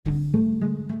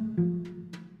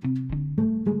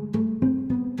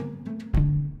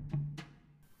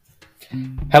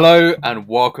Hello and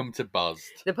welcome to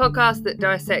Buzzed. The podcast that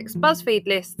dissects BuzzFeed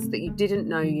lists that you didn't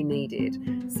know you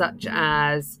needed, such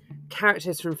as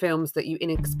characters from films that you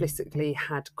inexplicably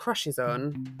had crushes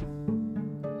on.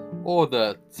 Or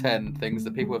the 10 things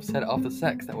that people have said after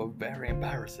sex that were very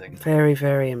embarrassing. Very,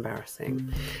 very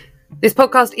embarrassing. This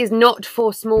podcast is not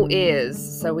for small ears,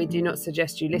 so we do not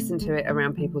suggest you listen to it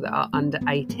around people that are under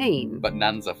 18. But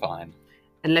nans are fine.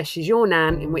 Unless she's your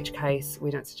nan, in which case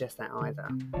we don't suggest that either.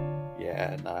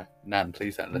 Yeah, no. Nan,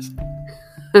 please don't listen.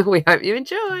 We hope you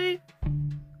enjoy.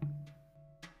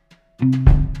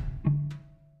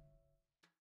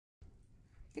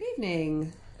 Good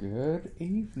evening. Good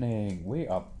evening. We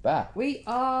are back. We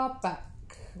are back.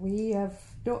 We have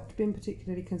not been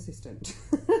particularly consistent.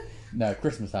 No,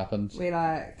 Christmas happened. We're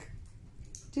like,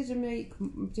 did a week,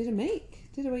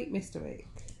 missed a week.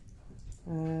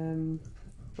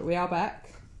 But we are back.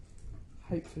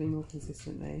 Hopefully more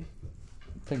consistently.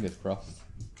 Fingers crossed.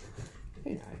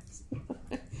 Who knows?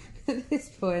 At this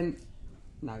point,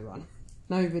 no one.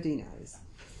 Nobody knows.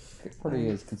 It's probably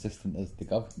as consistent as the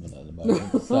government at the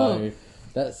moment. So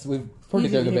we're probably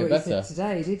doing a bit better.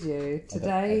 Today, did you?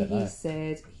 Today I don't know. he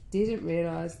said he didn't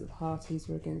realise that parties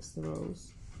were against the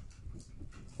rules.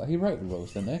 But he wrote the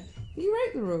rules, didn't he? He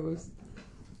wrote the rules.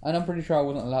 And I'm pretty sure I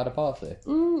wasn't allowed a party.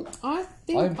 I'm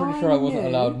pretty sure I wasn't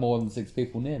allowed more than 6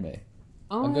 people near me.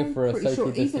 I'm going for a social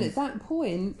distance. Even at that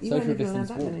point, you weren't even allowed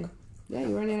that many. Yeah, you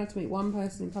were only allowed to meet one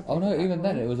person in public. Oh no, even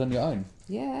then it was on your own.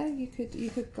 Yeah, you could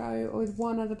go with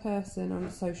one other person on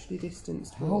a socially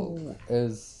distanced walk.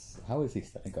 How is he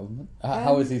still in government?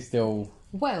 How is he still?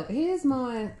 Well, here's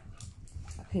my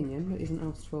opinion that isn't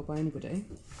asked for by anybody.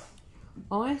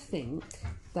 I think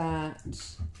that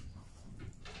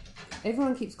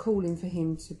everyone keeps calling for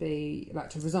him to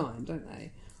to resign, don't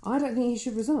they? I don't think he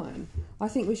should resign. I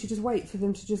think we should just wait for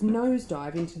them to just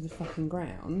nosedive into the fucking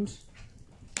ground.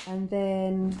 And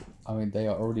then... I mean, they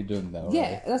are already doing that already.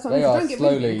 Yeah, that's what I mean. Don't get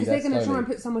rid of him, because they're going to try and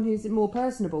put someone who's more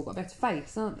personable, got a better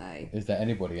face, aren't they? Is there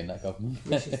anybody in that government?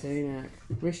 Rishi Sunak.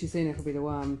 Rishi Sunak will be the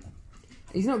one.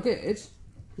 He's not good.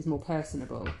 He's more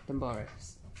personable than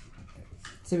Boris.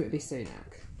 So it would be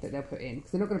Sunak that they'll put in. Because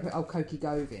they're not going to put old Koki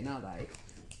Gove in, are they?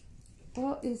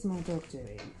 What is my dog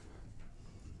doing?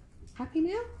 Happy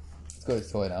now? It's got his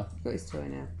toy now. Got his toy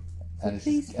now. So And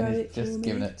please he's throw it just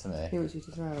giving it to me. He wants you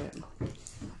to throw it.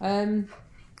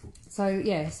 So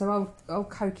old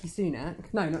Koki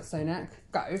Sunak. No, not Sunak.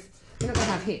 Gove. You're not going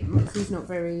to have him because he's not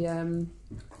very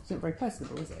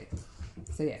personable, is he?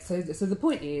 So yeah. So the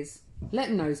point is, let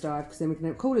him nosedive because then we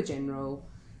can call a general,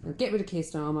 get rid of Keir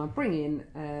Starmer, bring in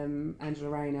Angela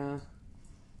Rayner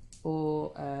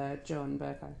or John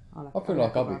Bercow. I feel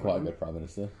like I'll be quite a good Prime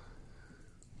Minister.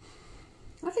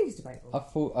 I think it's debatable.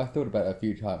 I thought about it a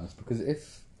few times because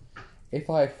if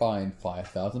I find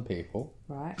 5,000 people,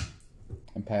 right,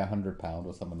 and pay £100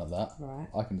 or something like that, right,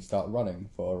 I can start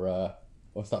running for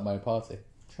or start my own party.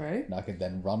 True. And I can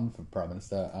then run for Prime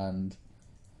Minister, and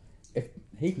if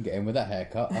he can get in with that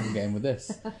haircut, I can get in with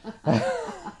this. I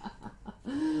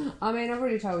mean, I've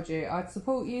already told you I'd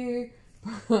support you.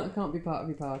 I can't be part of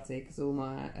your party because all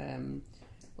my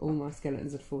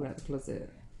skeletons would fall out the closet.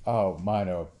 Oh, mine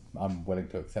are. I'm willing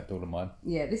to accept all of mine.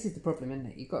 Yeah, this is the problem, isn't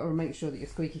it? You've got to make sure that you're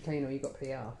squeaky clean or you've got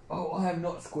PR. Oh, I am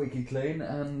not squeaky clean,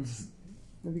 and...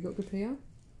 Have you got good PR?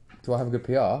 Do I have a good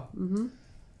PR? Mm-hmm.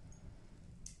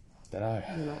 Don't know.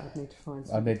 I'd need to find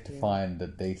I need to find a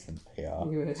decent PR.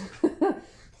 You would.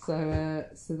 So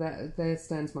that there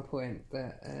stands my point.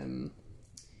 That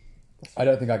I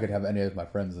don't think I could have any of my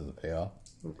friends as a PR.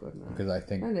 Oh God, no. Because I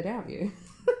think... No, they doubt you.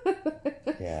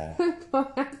 Yeah. By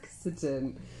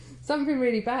accident. Something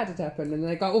really bad had happened and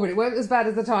they go, oh, but it weren't as bad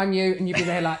as the time you... And you'd be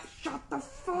there like, shut the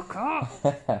fuck up.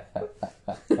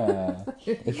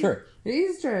 It's true. It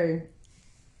is true.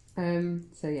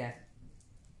 So yeah.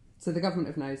 So the government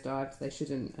have nosedived. They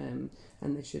shouldn't, and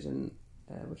they shouldn't,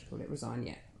 resign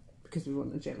yet. Because we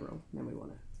want a general. Then we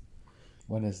want it.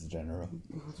 When is the general?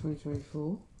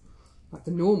 2024. Like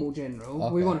the normal general.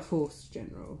 Okay. We want a forced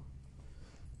general.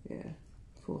 Yeah.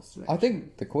 Forced election. I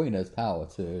think the Queen has power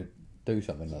to do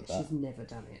something like that. She's never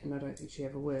done it, and I don't think she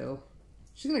ever will.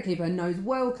 She's going to keep her nose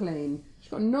well clean. She's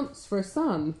got a nonce for a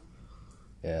son.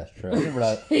 Yeah, that's true. I didn't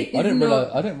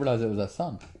realise it was her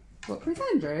son. What, Prince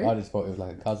Andrew? I just thought it was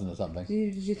like a cousin or something.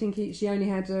 Did you think she only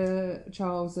had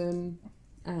Charles and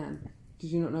Anne?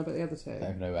 Did you not know about the other two? I don't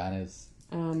even know who Anne is.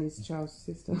 Anne is Charles'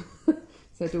 sister.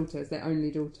 It's their daughter. It's their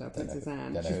only daughter, Princess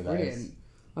Anne. She's brilliant.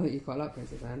 I think you quite like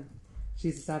Princess Anne.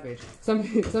 She's a savage.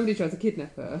 Somebody tried to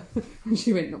kidnap her, and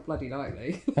she went, not bloody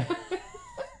likely.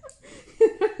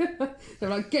 They were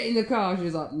like, get in the car. She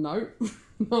was like, nope,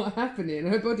 not happening.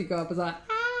 Her bodyguard was like,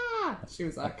 ah. She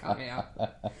was like, come here.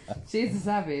 She's a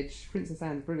savage. Princess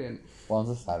Anne's brilliant. One's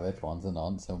a savage, one's a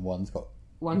nonce, and one's got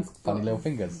funny little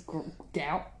fingers.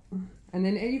 Gout. And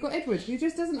then you got Edward, who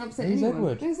just doesn't upset Who's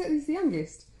anyone. Edward? He's the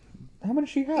youngest. How many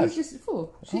she had? He's just 4.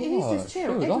 He's just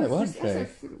chill. She was on it, Edward's wasn't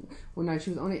just- well, no, she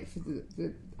was on it for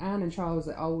the Anne and Charles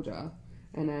are older,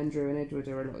 and Andrew and Edward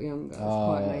are a lot younger. It's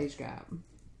quite an age gap.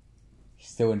 She's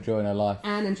still enjoying her life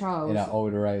Anne and Charles in her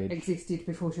older age. existed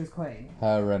before she was queen.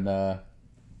 Her and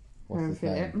what's Her and his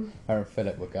Philip. name? Her and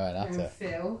Philip were going at And it.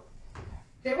 Phil.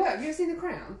 There were. Have you ever seen The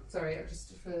Crown? Sorry,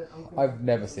 just for Uncle. I've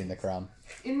never seen The Crown.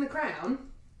 In The Crown,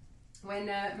 when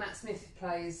Matt Smith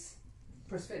plays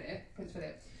Prince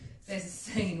Philip, there's a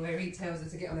scene where he tells her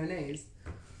to get on her knees.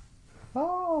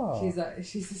 Oh.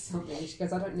 She says something. She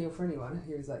goes, "I don't kneel for anyone." And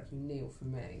he was like, "You kneel for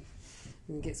me."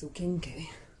 And it gets all kinky.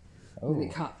 Oh. And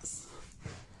it cuts.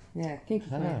 Yeah, kinky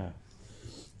for me. Ah.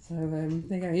 So there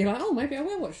you go. You're like, oh, maybe I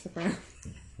will watch The Crown.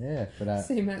 Yeah, but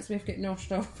See Matt Smith get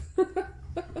noshed off.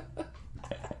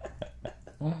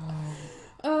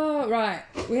 Oh, right.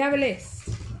 We have a list.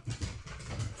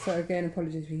 So again,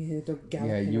 apologies if you hear a dog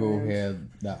galloping yeah, you will around. hear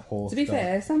that horse. To be dog.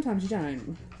 fair, sometimes you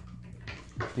don't.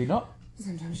 Do you not?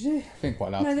 Sometimes you do. Been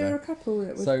quite loud No, there today. are a couple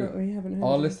that we've So, got we haven't heard.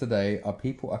 Our of. list today are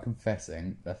people are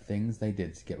confessing the things they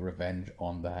did to get revenge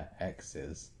on their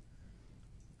exes.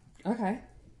 Okay.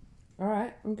 All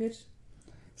right, I'm good.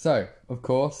 So, of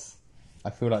course, I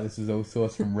feel like this was all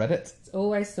sourced from Reddit. It's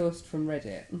always sourced from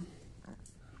Reddit.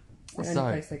 It's the only So-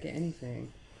 place they get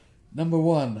anything. Number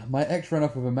 1, my ex ran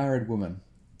off with a married woman,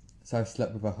 so I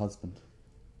slept with her husband.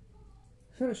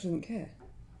 I feel like she doesn't care.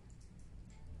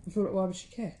 I feel like, why would she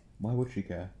care? Why would she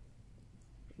care?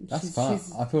 That's She's- fine.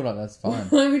 she's- I feel like that's fine.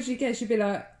 Why would she care? She'd be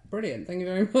like, brilliant, thank you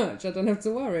very much. I don't have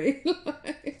to worry.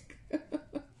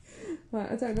 Like,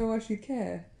 I don't know why she'd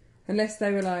care. Unless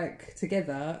they were like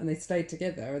together and they stayed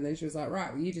together and then she was like,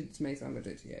 right, well, you did it to me, so I'm going to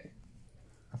do it to you.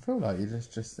 I feel like you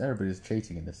just everybody's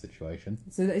cheating in this situation.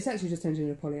 So it's actually just turned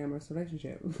into a polyamorous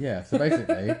relationship. Yeah, so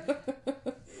basically,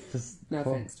 just No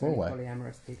four- offence to four any way.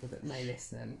 polyamorous people that may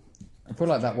listen. I feel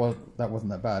like that wasn't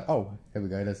that bad. Oh, here we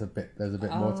go. There's a bit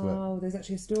more to it. Oh, there's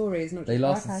actually a story. It's not They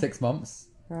just lasted okay. 6 months,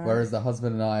 Right. whereas the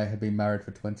husband and I had been married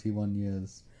for 21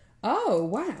 years. Oh,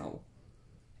 wow.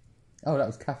 Oh, that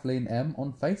was Kathleen M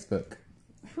on Facebook.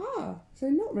 Ah, so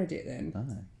not Reddit then.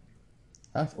 No.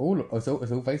 That's all. It's all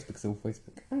Facebook. It's all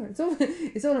Facebook. Oh,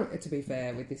 it's all. To be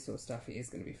fair, with this sort of stuff, it is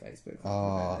going to be Facebook.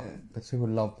 Oh, but people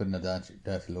love putting the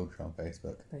dirty laundry on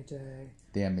Facebook. They do.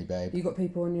 DM me, babe. You got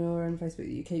people on your own Facebook that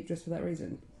you keep just for that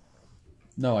reason?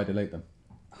 No, I delete them.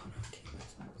 Oh no, keep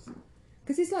those.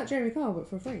 Because it's like Jeremy Kyle, but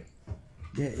for free.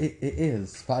 Yeah, it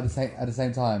is. But at the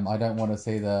same time, I don't want to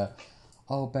see the.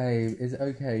 Oh, babe, is it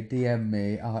okay? DM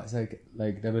me. Oh, it's okay.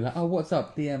 Like they'll be like, oh, what's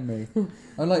up? DM me.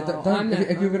 I'm like, Oh, don't. I'm not-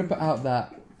 If you're gonna put out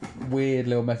that weird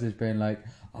little message being like,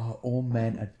 oh, all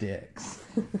men are dicks.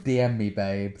 DM me,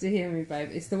 babe. DM me, babe.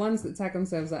 It's the ones that tag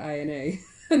themselves at A&E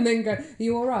and then go, "Are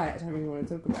you all right? I don't really want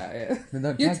to talk about it." Then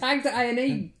don't You're tag- tagged at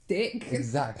A&E, dick.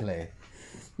 Exactly.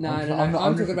 No, I'm- no, I'm no. not- I'm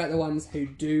I'm talking just- about the ones who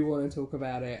do want to talk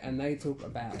about it and they talk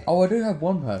about it. Oh, I do have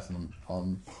one person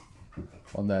on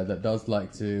there that does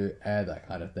like to air that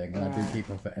kind of thing, and I do Right. keep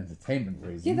her for entertainment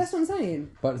reasons. Yeah, that's what I'm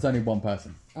saying. But it's only one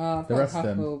person. I've The got a rest of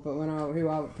them- couple,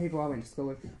 but people I went to school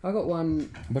with, I got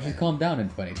one. But she's calmed down in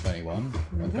 2021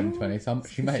 or 2020.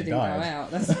 She may have didn't go died.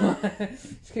 out. That's why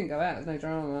she couldn't go out. There's no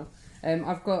drama.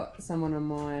 I've got someone on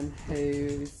mine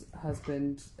whose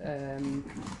husband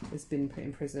has been put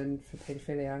in prison for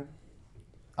paedophilia,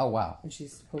 Oh wow. and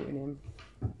she's supporting him.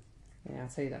 Yeah, I'll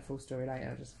tell you that full story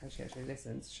later, just in case she actually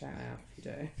listens. Shout out if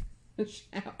you do.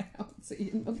 Shout out to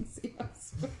your Nancy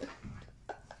husband.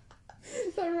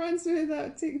 That reminds me of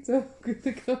that TikTok with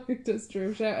the guy who does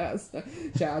drill shout outs.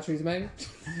 Shout out Teresa May.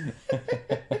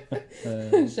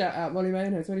 Shout out Molly May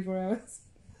and her 24 hours.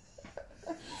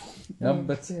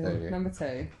 Number Oh, dear. two. Number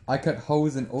 2. I cut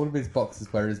holes in all of his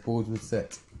boxes where his balls would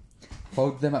sit,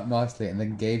 folded them up nicely, and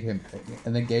then gave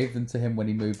them to him when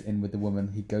he moved in with the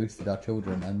woman he ghosted our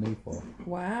children and me for.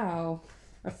 Wow.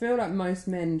 I feel like most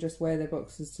men just wear their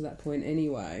boxers to that point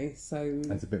anyway, so...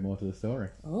 There's a bit more to the story.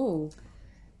 Oh.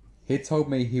 He told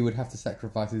me he would have to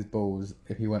sacrifice his balls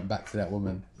if he went back to that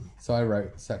woman. So I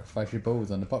wrote, sacrifice your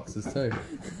balls on the boxes too.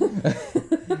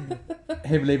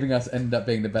 Him leaving us ended up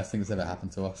being the best thing that's ever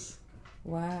happened to us.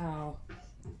 Wow.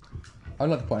 I'd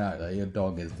like to point out that your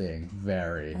dog is being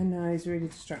very, I know, he's really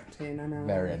distracting, I know.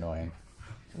 very annoying.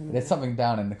 I know. There's something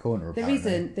down in the corner, There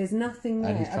apparently. isn't, there's nothing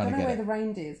And there. he's I trying don't to know get where it. the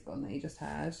reindeer's gone that he just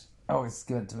had. Oh, it's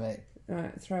given to me.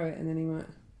 Right, throw it and then he might...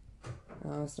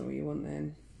 Oh, that's not what you want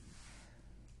then.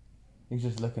 He's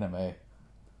just looking at me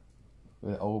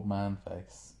with an old man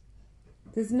face.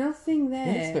 There's nothing It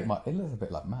looks there. it looks a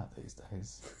bit like Matt these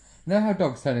days. You know how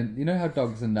dogs turn in. You know how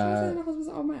dogs and. My husband's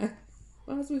old man.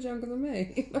 My husband's younger than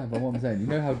me. No, but what I'm saying, you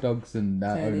know how dogs and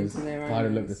owners into their kind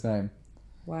of look owners. the same.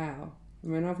 Wow. I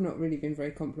mean, I've not really been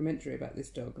very complimentary about this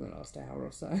dog in the last hour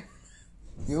or so.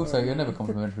 You're never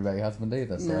complimentary about your husband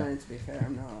either. So. No, to be fair,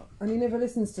 I'm not. And he never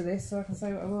listens to this, so I can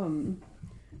say what I want.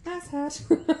 That's hard.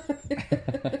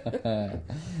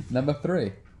 Number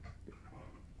 3.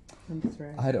 Number 3.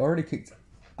 I had already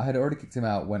kicked him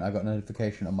out when I got a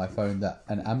notification on my phone that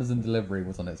an Amazon delivery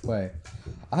was on its way.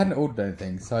 I hadn't ordered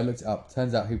anything, so I looked it up.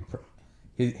 Turns out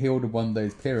he ordered one of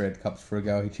those period cups for a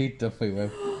girl he cheated on me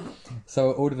with.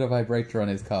 So I ordered a vibrator on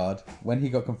his card. When he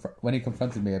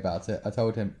confronted me about it, I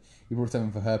told him he brought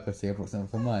something for her pussy, I brought something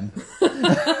for mine.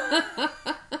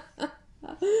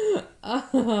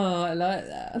 Oh, I like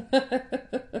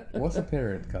that. What's a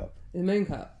period cup? The moon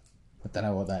cup. I don't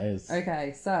know what that is.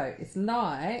 Okay, so it's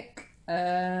like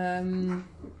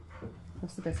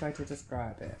what's the best way to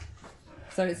describe it?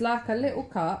 So it's like a little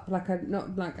cup,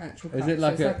 not like actual cup. Is it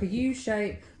like so it's like a U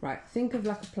shape. Right, think of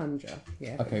like a plunger.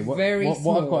 Yeah. Okay, what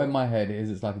what I've got in my head is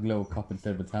it's like a little cup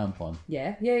instead of a tampon.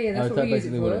 Yeah, that's Oh, is what that we use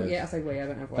it basically what for. it is? Yeah, I say we, I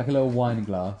don't have one. Like a little wine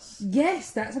glass.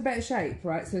 Yes, that's a better shape,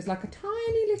 right? So it's like a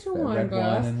tiny little Bit of wine red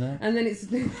glass, wine in there. and then it's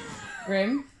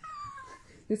grim.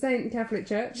 This ain't Catholic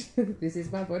Church. This is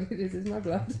my body. This is my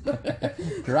blood.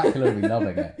 Dracula would be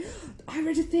loving it. I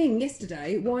read a thing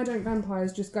yesterday. Why don't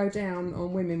vampires just go down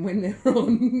on women when they're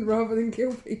on, rather than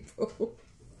kill people?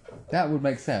 That would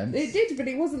make sense. It did, but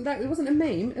it wasn't that. It wasn't a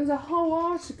meme. It was a whole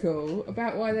article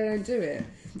about why they don't do it.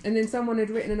 And then someone had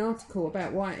written an article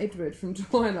about why Edward from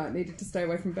Twilight needed to stay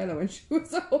away from Bella when she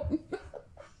was on.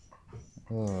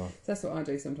 Oh. So that's what I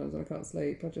do sometimes when I can't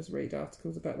sleep. I just read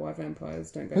articles about why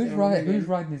vampires don't go Who's down on women. who's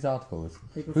writing these articles?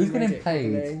 People Who's from getting Reddit,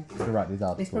 paid probably. to write these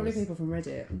articles? It's probably people from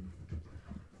Reddit.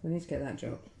 I need to get that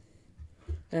job.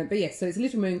 But yes, so it's a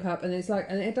little moon cup, and it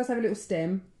does have a little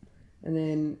stem, and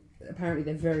then apparently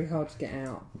they're very hard to get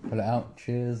out. Pull it out,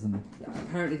 cheers, and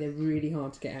Apparently they're really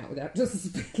hard to get out without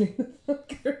just spilling the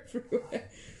fuck everywhere.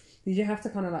 You have to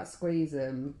kind of like squeeze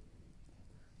them.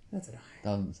 I don't know.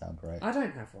 doesn't sound great. I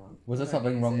don't have one. Was there I don't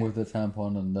something use wrong it. with the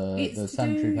tampon and the It's to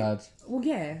sanitary do- pad? Well,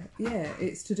 yeah,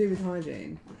 it's to do with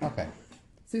hygiene. Okay.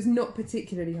 So it's not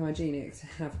particularly hygienic to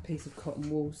have a piece of cotton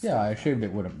wool. Yeah, I assumed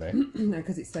it wouldn't be. No,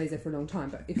 because it stays there for a long time.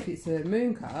 But if it's a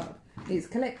moon cup, it's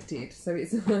collected, so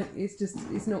it's like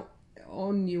it's not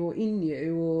on you or in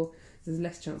you, or there's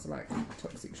less chance of like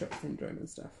toxic shock syndrome and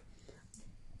stuff.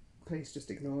 Please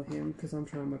just ignore him because I'm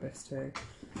trying my best to.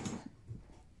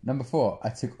 Number 4, I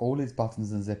took all his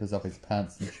buttons and zippers off his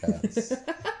pants and shirts.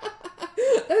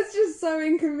 That's just so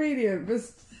inconvenient. But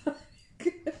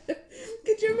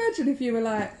could you imagine if you were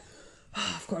like,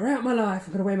 oh, I've got her out of my life.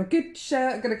 I'm gonna wear my good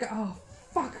shirt. I'm gonna go. Oh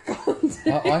fuck, I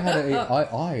can't do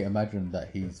I imagined that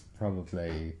he's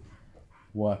probably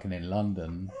working in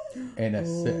London in a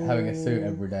suit, having a suit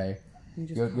every day.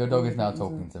 Your dog is now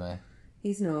talking to me.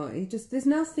 He's not. There's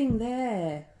nothing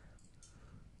there.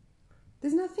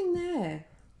 There's nothing there.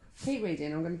 Keep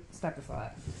reading. I'm going to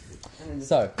stabify it.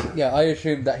 So, yeah, I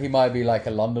assumed that he might be like a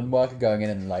London worker going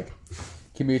in and like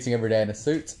commuting every day in a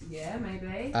suit. Yeah,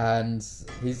 maybe. And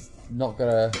he is not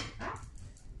going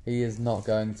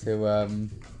to,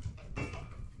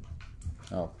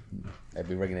 they'd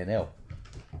be ringing in ill.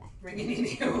 Ringing in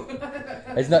ill.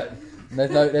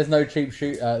 There's no cheap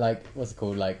shoot, like, what's it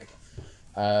called, like,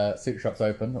 suit shops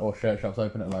open or shirt shops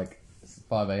open at like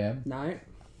 5 a.m. No.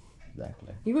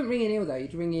 Exactly. You wouldn't ring in ill though.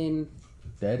 You'd ring in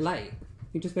Dead. late.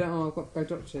 You'd just be like, oh, I've got to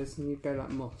go doctors, and you'd go like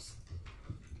Moss.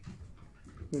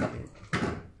 Wouldn't you?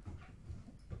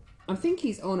 I think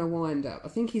he's on a wind up. I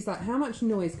think he's like, how much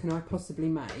noise can I possibly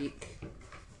make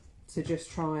to just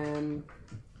try and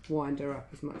wind her up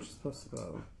as much as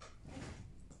possible?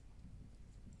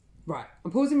 Right,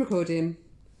 I'm pausing recording.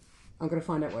 I'm going to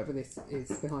find out whatever this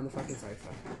is behind the fucking sofa.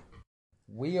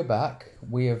 We are back.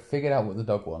 We have figured out what the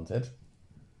dog wanted.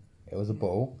 It was a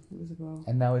ball. It was a ball.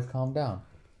 And now it's calmed down.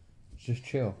 It's just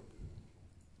chill.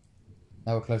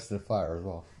 Now we're close to the fire as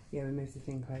well. Yeah, we moved the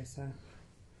thing closer.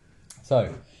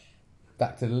 So,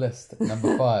 back to the list.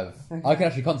 Number 5. Okay. I can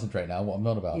actually concentrate now on what I'm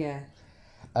on about. Yeah.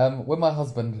 When my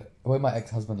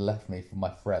ex-husband left me for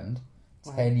my friend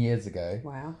 10 years ago,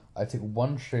 Wow. I took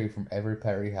one shoe from every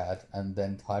pair he had and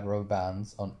then tied rubber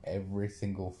bands on every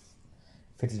single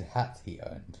fitted hat he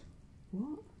owned.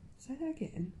 What? Say that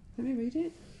again. Let me read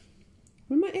it.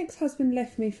 When my ex-husband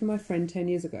left me for my friend 10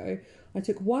 years ago, I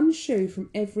took one shoe from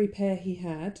every pair he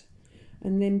had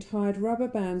and then tied rubber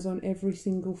bands on every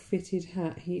single fitted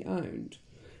hat he owned.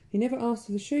 He never asked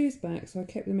for the shoes back, so I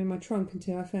kept them in my trunk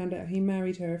until I found out he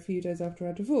married her a few days after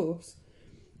our divorce.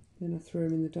 Then I threw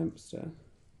them in the dumpster.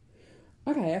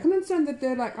 Okay, I can understand that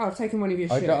they're like, oh, I've taken one of your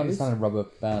shoes. I don't understand rubber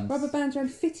bands. Rubber bands around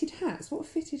fitted hats. What are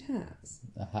fitted hats?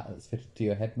 A hat that's fitted to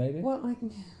your head, maybe? Well,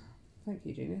 thank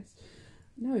you, genius.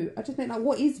 No, I just meant like,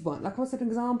 what is one? Like, what's an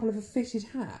example of a fitted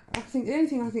hat? I think the only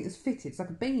thing I think is fitted is like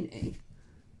a beanie.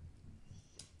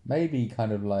 Maybe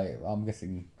kind of like, I'm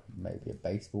guessing maybe a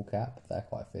baseball cap. They're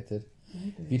quite fitted.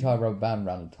 Maybe. If you tie a rubber band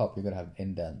around the top, you're going to have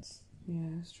indents. Yeah,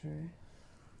 that's true.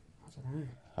 I don't know.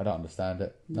 I don't understand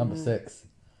it. No. Number 6.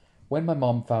 When my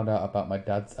mom found out about my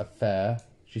dad's affair,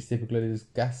 she super glued his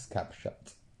gas cap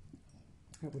shut.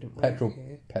 That wouldn't work Petrol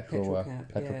here.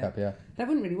 cap, yeah. That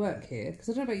wouldn't really work here because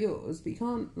I don't know about yours, but you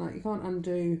can't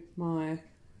undo my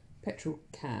petrol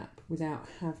cap without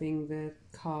having the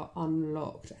car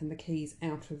unlocked and the keys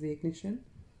out of the ignition.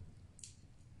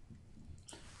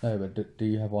 No, but do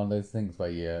you have one of those things where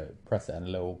you press it and a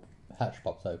little hatch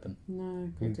pops open?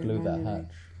 No, You I do glue that manually.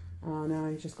 hatch. Oh no,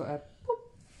 you just got to.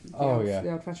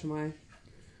 The old-fashioned way,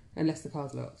 unless the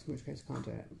car's locked, in which case I can't do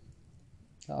it.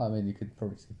 Oh, I mean, you could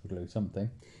probably super glue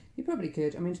something. You probably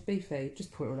could. I mean, it's beefy.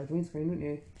 Just put it all over the windscreen, wouldn't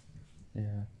you?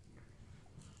 Yeah.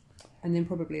 And then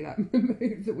probably like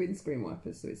move the windscreen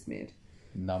wipers so it's smeared.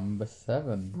 Number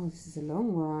 7. Oh, this is a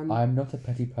long one. I'm not a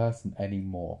petty person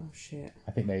anymore. Oh shit.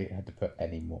 I think they had to put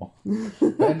anymore.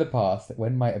 But in the past,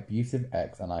 when my abusive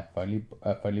ex and I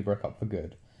finally broke up for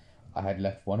good, I had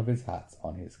left one of his hats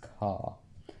on his car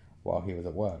while he was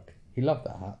at work. He loved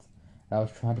that hat, and I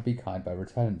was trying to be kind by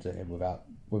returning to him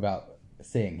without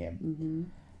seeing him. Mm-hmm.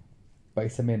 But he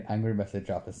sent me an angry message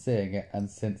after seeing it, and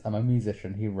since I'm a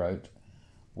musician, he wrote,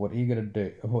 What are you gonna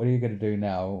do? What are you gonna do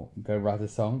now? Go write a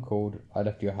song called "I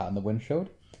Left Your Hat on the Windshield"?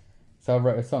 So I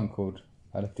wrote a song called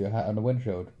 "I Left Your Hat on the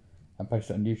Windshield" and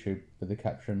posted it on YouTube with the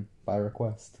caption "by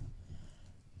request."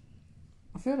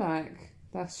 I feel like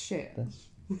that's shit. That's,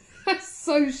 That's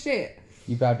so shit.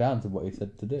 you bow down to what he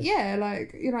said to do. Yeah,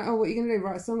 like, you're like, oh, what are you going to do?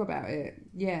 Write a song about it?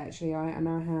 Yeah, actually, I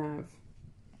know I have.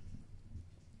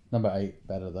 Number 8,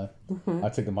 better though. I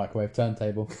took the microwave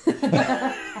turntable.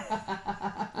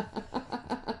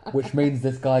 Which means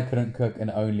this guy couldn't cook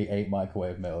and only ate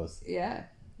microwave meals. Yeah,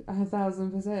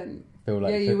 1,000%. Feel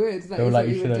like Yeah, you would. That feel is like what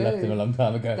you you should have would left do. him a long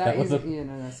time ago. That is, wasn't. yeah,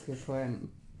 no, that's a good point.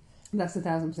 That's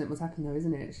 1,000% what's happened though,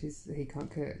 isn't it? He can't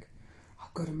cook. Oh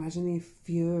God, imagine the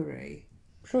fury.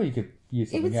 I'm sure you could use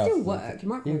It something would else. still work. Your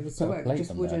microwave You would still put a work. It plate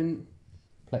just on there. wouldn't.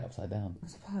 Plate upside down. I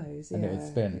suppose. Yeah. And it would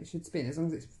spin. It should spin as long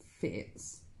as it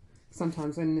fits.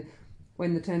 Sometimes when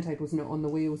the turntable's not on the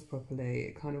wheels properly,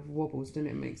 it kind of wobbles, doesn't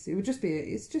it? It would just be.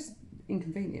 It's just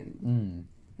inconvenient. Mm.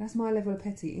 That's my level of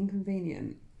petty.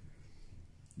 Inconvenient.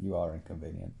 You are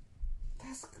inconvenient.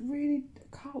 That's really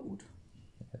cold.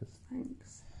 Yes.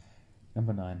 Thanks.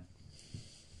 Number 9.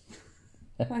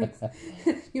 Thanks.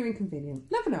 You're inconvenient.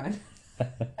 Number 9.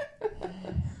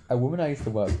 A woman I used to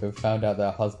work with found out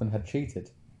that her husband had cheated.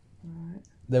 Right.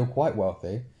 They were quite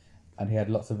wealthy, and he had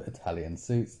lots of Italian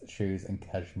suits, shoes, and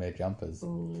cashmere jumpers.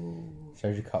 Oh.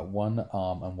 So she cut one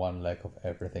arm and one leg off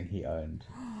everything he owned.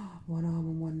 One arm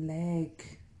and one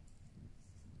leg.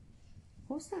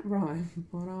 What's that rhyme?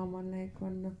 One arm, one leg,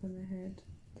 one up in the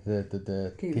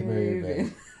head. Keep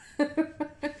moving.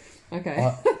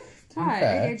 Okay. To be Hi,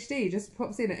 fair, ADHD just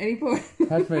pops in at any point.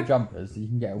 cashmere jumpers, you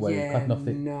can get away with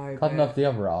cutting off the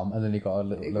other arm, and then you got a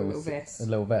little vest. A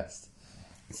little vest.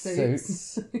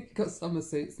 Suits. You've got summer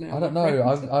suits now. I don't my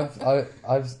know.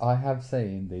 friend. I have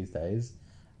seen these days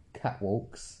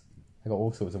catwalks. They got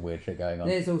all sorts of weird shit going on.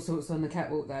 There's all sorts on the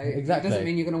catwalk though. Exactly. It doesn't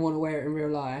mean you're going to want to wear it in real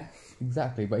life.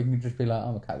 Exactly, but you can just be like,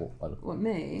 I'm a catwalk model. What,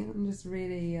 me? I'm just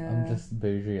really... I'm just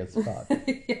bougie as fuck.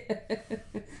 Yeah.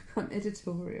 I'm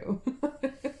editorial.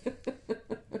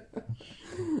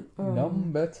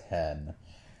 Number 10.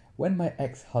 When my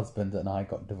ex-husband and I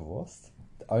got divorced,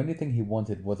 the only thing he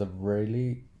wanted was a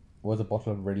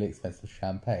bottle of really expensive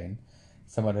champagne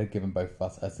someone had given both of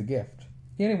us as a gift.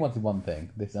 He only wanted one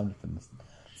thing.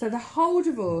 So the whole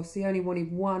divorce, he only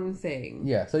wanted one thing.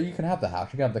 Yeah, so you can have the house,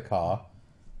 you can have the car,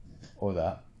 all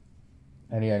that.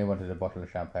 And he only wanted a bottle of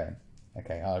champagne.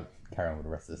 Okay, I'll carry on with the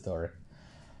rest of the story.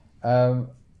 I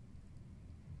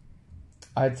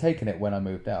had taken it when I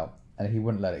moved out, and he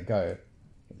wouldn't let it go,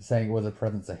 saying it was a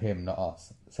present to him, not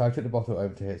us. So I took the bottle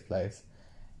over to his place,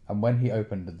 and when he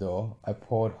opened the door, I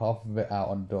poured half of it out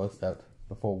on the doorstep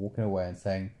before walking away and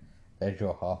saying, "There's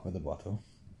your half of the bottle."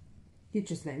 You'd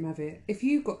just let him have it. If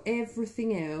you got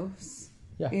everything else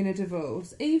Yeah. in a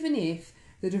divorce, even if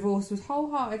the divorce was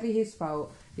wholeheartedly his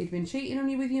fault, he'd been cheating on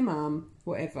you with your mum,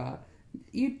 whatever,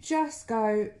 you just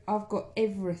go, I've got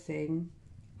everything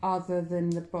other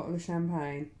than the bottle of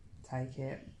champagne. Take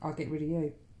it. I'll get rid of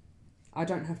you. I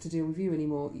don't have to deal with you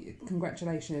anymore.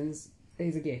 Congratulations.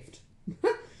 is a gift.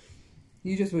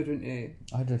 You just would, wouldn't you?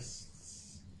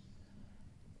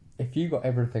 If you got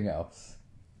everything else,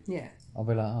 Yeah. I'll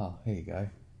be like, oh, here you go.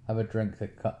 Have a drink to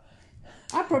cut.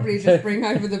 I'd probably just bring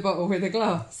over the bottle with a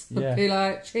glass. Yeah. Be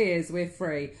like, cheers, we're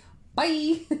free.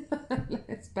 Bye.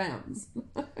 Let's bounce.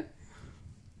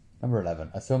 Number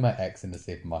 11. I saw my ex in the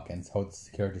supermarket and told the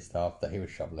security staff that he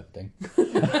was shoplifting.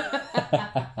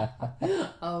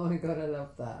 Oh my god, I love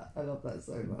that. I love that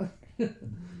so much.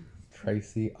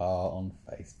 Tracy R on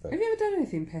Facebook. Have you ever done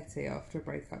anything petty after a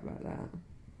breakup like that?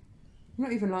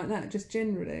 Not even like that, just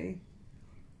generally.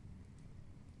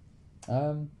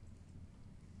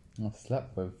 I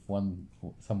slept with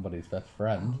somebody's best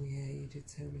friend. Oh yeah, you did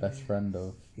tell me. Best friend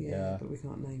of Yeah, but we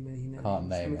can't name any names. Can't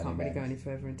name and we any can't really go names. any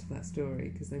further into that story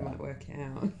because they might work it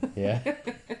out. Yeah.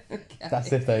 Okay.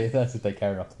 That's if they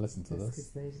care enough to listen to That's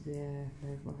this. 'cause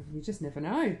you just never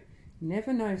know. You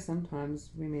never know. Sometimes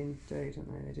women do,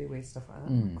 don't they? They do weird stuff like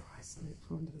that. Mm. Oh, Christ, look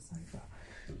from under the sofa.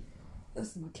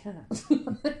 That's my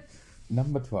cat.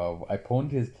 Number 12. I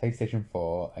pawned his PlayStation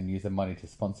 4 and used the money to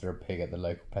sponsor a pig at the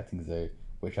local petting zoo,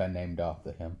 which I named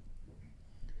after him.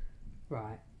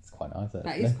 Right. It's quite nice, actually.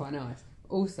 That is quite nice.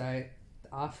 Also,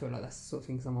 I feel like that's the sort of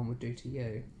thing someone would do to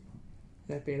you.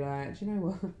 They'd be like, do you know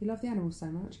what? You love the animals so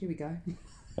much. Here we go.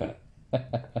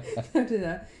 Don't do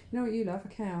that. You know what you love? A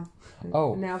cow.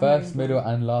 Oh, Now I've first, named middle,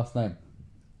 one. and last name.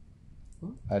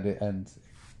 What? And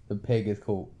the pig is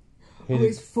called... Oh,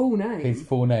 his full name. His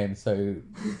full name, so...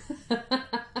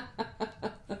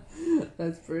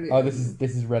 That's brilliant. Oh, this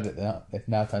is Reddit now. It's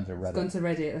now time to Reddit. It's gone to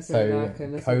Reddit. That's So, really like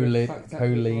him. That's what they fucked up people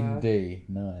Colleen are. D,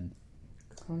 9.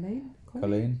 Colleen?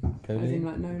 As in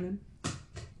like Nolan?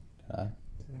 No.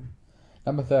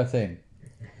 Number 13.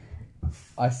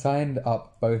 I signed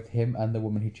up both him and the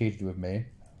woman who cheated with me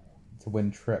to win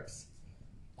trips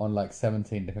on like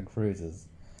 17 different cruises.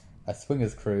 A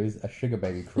swingers cruise, a sugar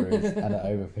baby cruise, and an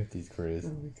over 50s cruise. Oh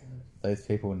my god. Those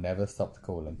people never stopped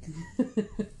calling.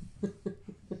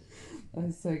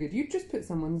 That's so good. You just put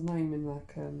someone's name in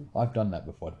like I've done that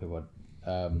before to people.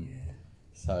 yeah.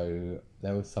 So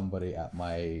there was somebody at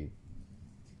my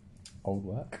old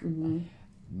work. Mm-hmm.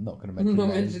 Not going to mention Not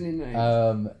names. mentioning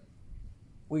names.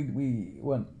 We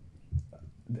went.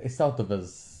 It started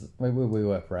as we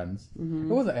were friends.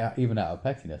 Mm-hmm. It wasn't even out of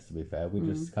pettiness, to be fair. We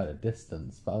just kind of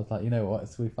distanced. But I was like, you know what?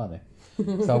 It's really funny.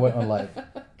 So I went on like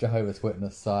Jehovah's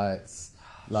Witness sites,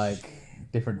 like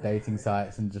different dating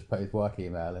sites, and just put his work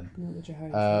email in. Not the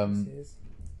Jehovah's Witnesses.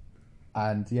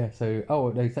 And yeah,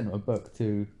 so they sent him a book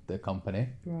to the company,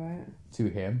 Right. to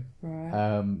him.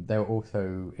 Right. They were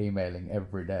also emailing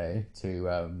every day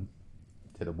to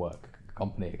the work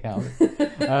company account.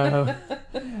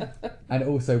 And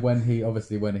also when he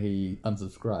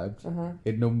unsubscribed,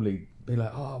 he'd normally be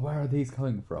like, "Oh, where are these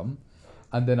coming from?"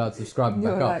 And then I'd subscribe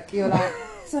back up. You're like,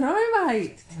 so no,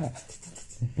 mate.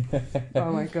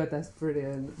 Oh my god, that's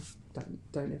brilliant.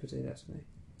 Don't ever do that to me.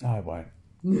 I won't.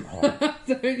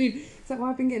 Don't you? Is that why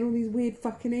I've been getting all these weird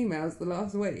fucking emails the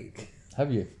last week?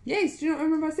 Have you? Yes, do you not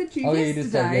remember I said to you Oh, yeah, you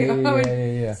yesterday? did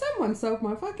say, yeah. Someone sold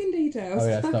my fucking details. Oh,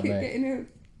 yeah, it's I not keep me. getting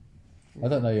I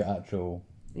don't know your actual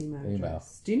an email email.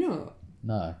 address. Do you not?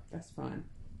 No. That's fine.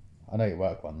 I know your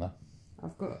work one though.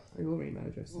 I've got your email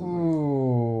address somewhere.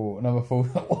 Ooh, number 4.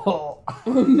 Oh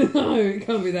no, it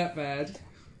can't be that bad.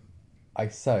 I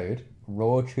sewed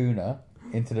raw tuna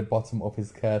into the bottom of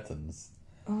his curtains.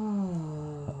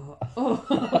 Oh.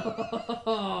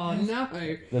 Oh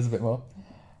no. There's a bit more.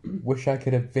 Wish I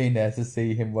could have been there to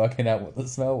see him working out what the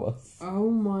smell was. Oh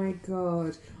my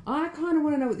god. I kind of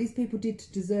want to know what these people did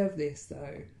to deserve this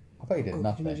though. I bet he did Could you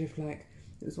nothing. imagine if like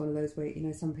it was one of those where, you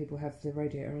know, some people have the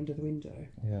radiator under the window.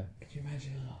 Yeah. Could you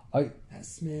imagine that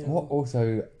smell? What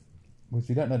also, because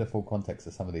we don't know the full context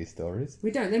of some of these stories.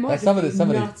 We don't. They might Like, just some of be the- some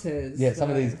of these- nutters. Yeah, some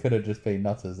of though. these could have just been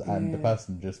nutters, and the Yeah.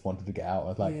 person just wanted to get out. I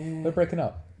was like, Yeah. we're breaking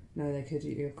up. No, they could.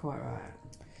 You're quite right.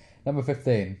 Number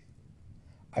 15.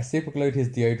 I super glued his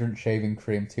deodorant, shaving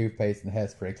cream, toothpaste, and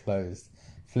hairspray closed.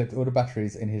 Flipped all the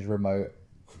batteries in his remote,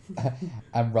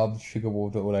 and rubbed sugar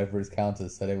water all over his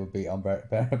counters so they would be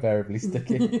unbearably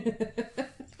sticky.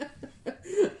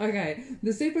 Okay,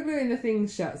 the super gluing the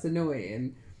things shut's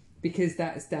annoying because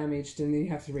that's damaged and then you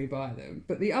have to rebuy them.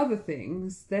 But the other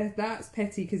things, that's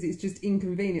petty because it's just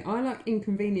inconvenient. I like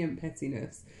inconvenient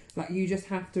pettiness. Like you just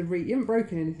have to you haven't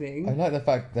broken anything. I like the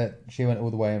fact that she went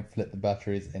all the way and flipped the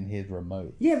batteries in his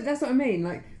remote. Yeah, but that's what I mean.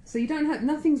 Like, so you don't have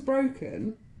nothing's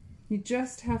broken. You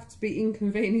just have to be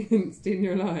inconvenienced in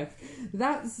your life.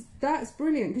 That's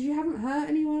brilliant because you haven't hurt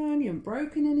anyone, you haven't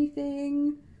broken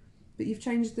anything, but you've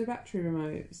changed the battery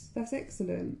remotes. That's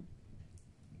excellent.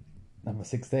 Number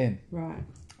 16. Right.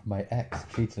 My ex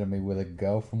cheated on me with a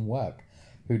girl from work.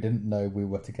 who didn't know we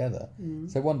were together.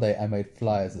 So one day I made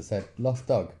flyers that said, "Lost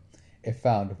dog. If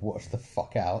found, watch the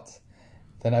fuck out."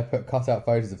 Then I put cut-out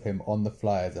photos of him on the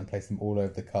flyers and placed them all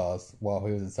over the cars while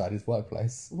he was inside his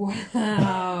workplace.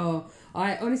 Wow.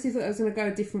 I honestly thought I was going to go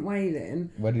a different way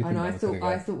then. Where do you think And that was gonna go?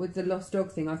 I thought with the lost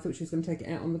dog thing, I thought she was going to take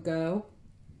it out on the girl.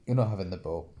 You're not having the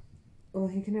ball. Well,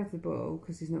 he can have the ball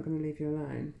because he's not going to leave you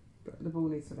alone. But the ball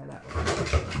needs to go that way.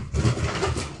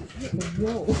 Hit the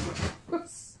wall.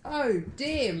 So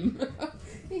dim.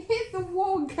 He hit the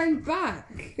wall and came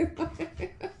back.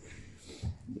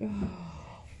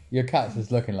 Your cat's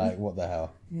just looking like, what the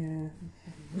hell? Yeah.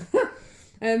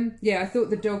 Yeah, I thought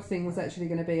the dog thing was actually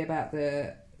going to be about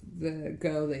the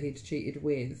girl that he'd cheated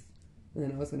with. And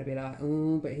then I was going to be like,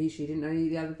 oh, but she didn't know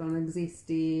the other one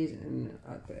existed. And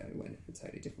but I went a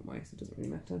totally different way, so it doesn't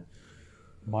really matter.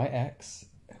 My ex,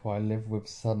 who I live with,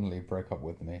 suddenly broke up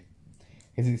with me.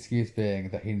 His excuse being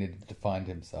that he needed to find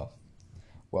himself.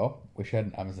 Well, we shared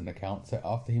an Amazon account, so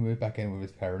after he moved back in with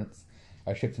his parents,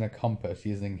 I shipped in a compass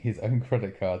using his own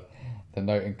credit card. The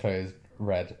note enclosed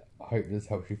read, "Hope this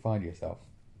helps you find yourself."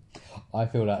 I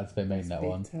feel that's been mean, that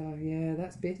one. Yeah,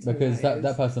 that's bitter. Because that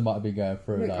that person might have been going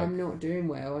through, look, like... I'm not doing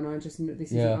well, and I'm not going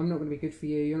to be good for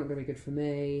you, you're not going to be good for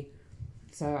me.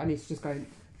 So I need to just go,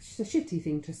 it's just a shitty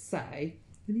thing to say.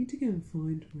 I need to go and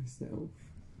find myself.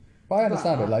 But I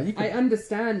understand But it. Like, you I can,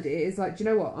 understand it. It's like, do you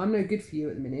know what? I'm no good for you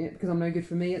at the minute because I'm no good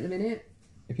for me at the minute.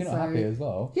 if you're not happy as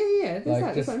well... Yeah.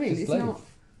 That's what I mean. just It's leave. not,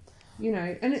 you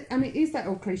know, and it is that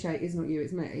old cliche, it's not you,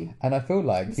 it's me. And I feel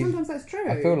like... But sometimes that's true.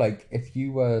 I feel like if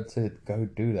you were to go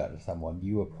do that to someone,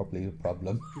 you were probably the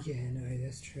problem. Yeah, no,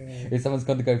 that's true. If someone's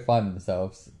got to go find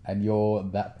themselves and you're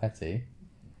that petty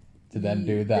to then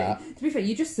do that... To be fair,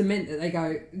 you just cement that they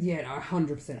go, yeah, no,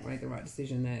 100% made the right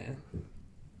decision there.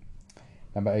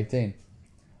 Number 18.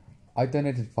 I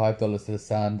donated $5 to the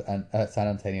San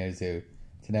Antonio Zoo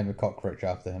to name a cockroach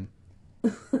after him.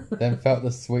 Then felt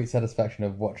the sweet satisfaction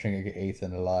of watching it get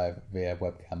eaten alive via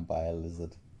webcam by a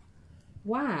lizard.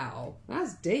 Wow,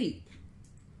 that's deep.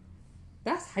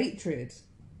 That's hatred.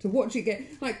 To watch it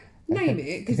get, like, name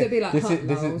it, because it'd be like,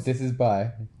 this is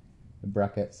by, in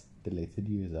brackets, deleted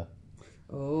user.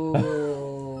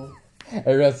 Oh.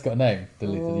 Everyone else got a name,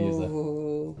 deleted user.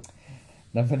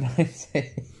 Number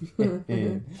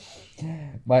 19.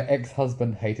 My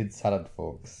ex-husband hated salad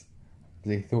forks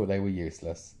because he thought they were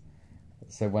useless.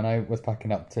 So when I was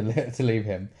packing up to leave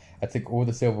him, I took all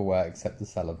the silverware except the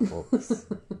salad forks.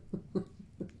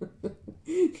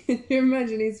 Can you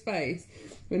imagine his face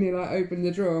when he like opened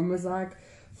the drawer and was like,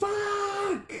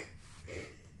 "Fuck!"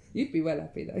 You'd be well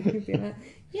happy though. You'd be like,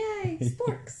 "Yay,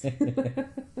 sporks!"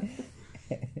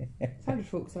 Salad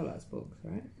forks are like sporks,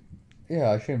 right?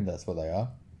 Yeah, I assume that's what they are.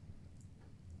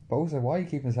 But also, why are you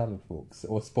keeping salad forks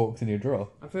or sporks in your drawer?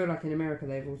 I feel like in America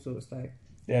they have all sorts though.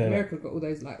 Yeah, America got all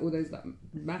those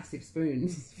massive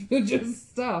spoons for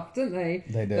just stuff, don't they?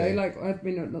 They do. They like, I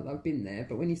mean, not that I've been there,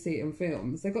 but when you see it on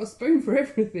films, they've got a spoon for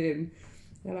everything.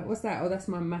 They're like, "What's that?" "Oh, that's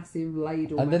my massive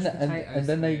ladle." And then and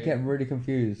then they get really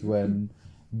confused when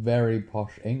very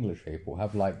posh English people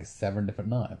have like 7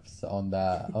 different knives on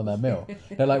their meal.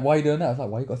 They're like, "Why are you doing that?" I was like,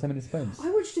 "Why you got so many spoons?"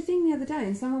 I watched a thing the other day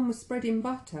and someone was spreading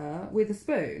butter with a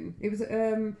spoon. It was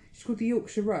she's called the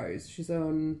Yorkshire Rose. She's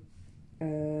on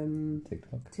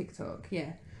TikTok,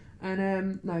 yeah.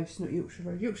 And no, she's not Yorkshire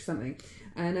Rose, Yorkshire something.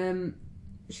 And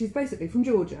she's basically from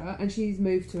Georgia and she's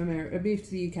moved to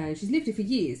the UK and she's lived here for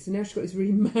years. So now she's got this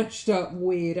really mashed up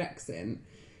weird accent.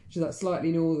 She's like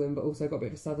slightly northern but also got a bit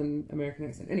of a southern American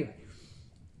accent. Anyway,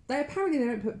 they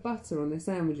don't put butter on their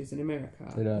sandwiches in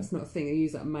America. They don't. It's not a thing. They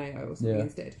use like mayo or something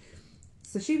instead.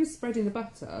 So she was spreading the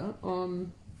butter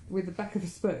on with the back of a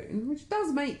spoon, which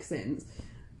does make sense.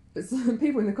 But some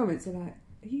people in the comments are like,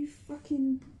 "Are you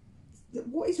fucking...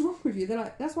 What is wrong with you?" They're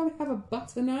like, "That's why we have a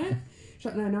butter knife." She's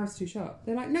like, "No, it's too sharp."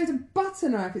 They're like, "No, it's a butter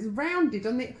knife. It's rounded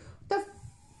on the... What the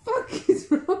fuck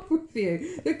is wrong with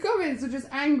you?" The comments are just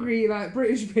angry, like,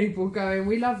 British people going,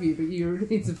 "We love you, but you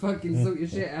need to fucking sort your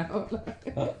shit out."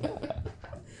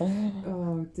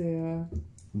 Oh, dear.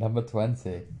 Number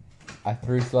 20. I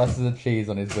threw slices of cheese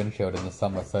on his windshield in the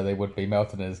summer so they would be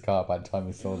melted in his car by the time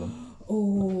we saw them.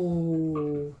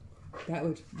 Oh, that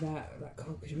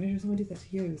cold. Could you imagine if someone did that to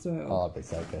you as well? Oh, I'd be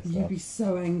so pissed You'd off. be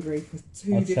so angry for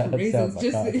two different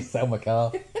reasons. Sell my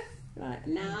car. Like,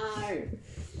 no.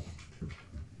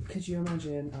 Could you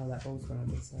imagine? Oh, that ball's gonna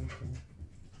be so cool.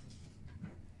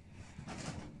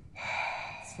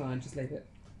 It's fine. Just leave it.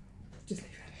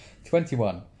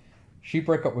 21. She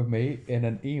broke up with me in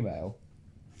an email.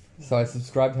 So I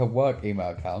subscribed her work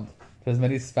email account to as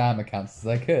many spam accounts as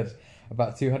I could.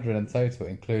 About 200 in total,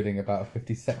 including about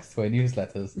 50 sex toy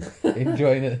newsletters.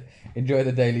 Enjoy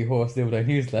the Daily Horse Dildo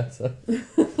newsletter.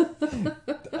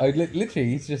 I literally,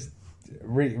 he's just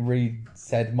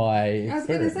said my I was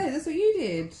going to experience. say, that's what you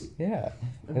did. Yeah.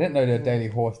 I didn't know the Daily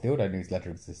Horse Dildo newsletter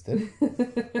existed.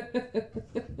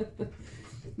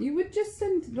 You would just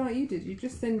send, like you did, you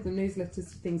just send them newsletters to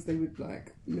things they would,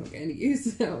 like, not get any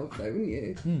use out of, though, wouldn't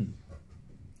you?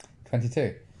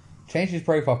 22. Changed his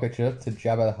profile picture to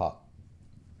Jabba the Hutt.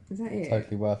 Is that it?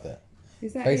 Totally worth it.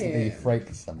 Is that Basically, it?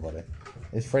 fraped somebody.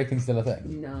 Is fraping still a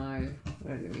thing? No, I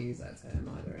don't think we use that term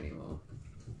either anymore.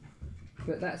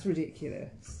 But that's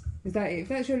ridiculous. Is that it? If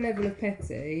that's your level of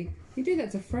petty, you do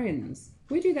that to friends.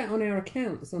 We do that on our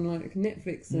accounts on like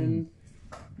Netflix and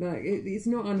like it's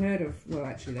not unheard of. Well,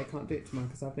 actually, they can't do it to mine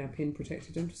because I've now pin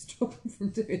protected them to stop them from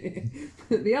doing it.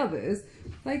 But the others,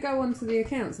 they go onto the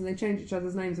accounts and they change each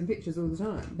other's names and pictures all the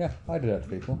time. Yeah, I do that to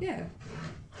people. Yeah,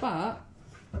 but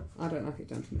I don't like it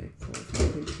done to me. So it's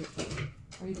not pin protected.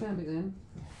 Oh, you found it then?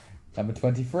 Number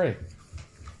 23.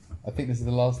 I think this is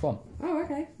the last one. Oh,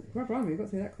 okay. Right, Brian, we got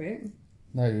through that quick.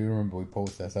 No, you remember we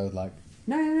paused there, so I was like,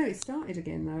 No, it started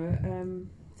again though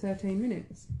at 13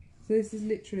 minutes. So this is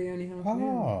literally only half an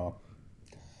hour. oh.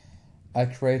 I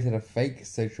created a fake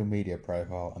social media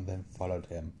profile and then followed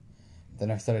him. Then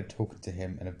I started talking to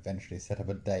him and eventually set up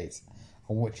a date,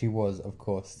 on which he was, of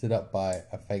course, stood up by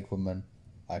a fake woman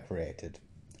I created.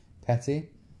 Petty?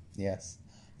 Yes.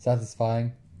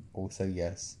 Satisfying? Also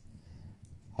yes.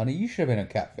 Honey, you should have been a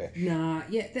catfish. Nah,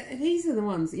 yeah, these are the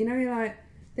ones, you know, you're like,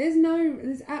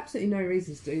 there's absolutely no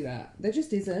reason to do that. There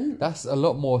just isn't. That's a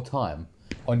lot more time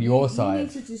on your You side. need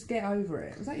to just get over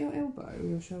it. Was that your elbow or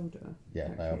your shoulder? Yeah,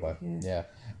 my Okay, elbow. Yeah.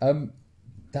 Yeah.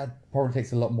 That probably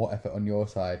takes a lot more effort on your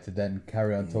side to then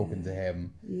carry on talking to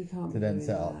him. You can't To be then doing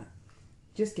set that. up.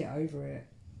 Just get over it.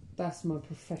 That's my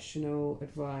professional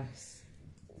advice.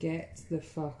 Get the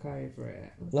fuck over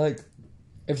it. Like,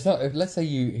 if let's say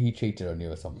he cheated on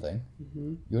you or something,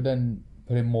 you're then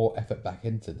putting more effort back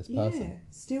into this person. Yeah,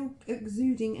 still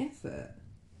exuding effort.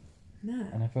 No,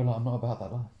 And I feel like I'm not about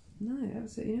that life. no,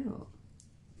 absolutely not.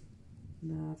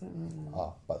 No, I don't like that.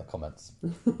 Ah, but the comments.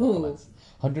 Oh, Comments.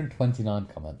 129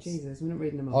 comments. Jesus, we're not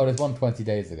reading them Oh, all. there's one 20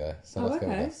 days ago, so Oh, let's go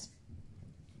with okay. this.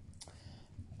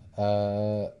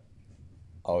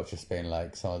 It's just been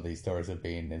like some of these stories have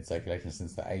been in circulation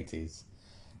since the 80s.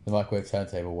 The microwave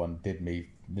turntable one did make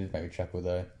me chuckle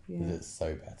though, because Yeah. it's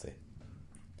so petty.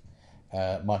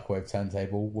 Microwave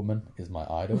turntable woman is my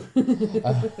idol.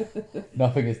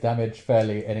 Nothing is damaged,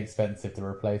 fairly inexpensive to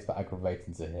replace, but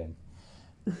aggravating to him.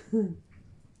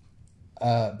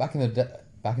 Back in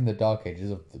the dark ages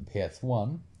of the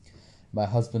PS1, my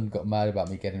husband got mad about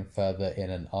me getting further in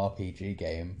an RPG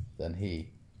game than he.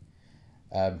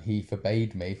 He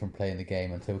forbade me from playing the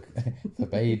game until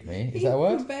forbade me. Is that a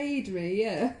word? Forbade me,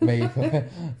 yeah. Me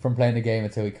from playing the game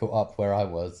until he caught up where I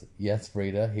was. Yes,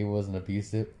 reader, he was an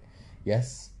abusive.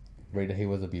 Yes, reader, he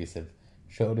was abusive.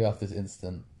 Shortly after this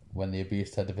incident, when the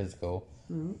abuse turned to physical,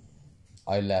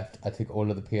 I left. I took all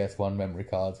of the PS1 memory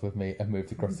cards with me and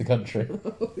moved across the country.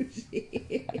 Oh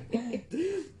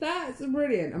shit! That's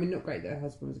brilliant. I mean, not great that her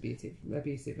husband was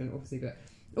abusive, and obviously, but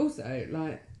also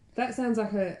like that sounds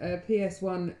like a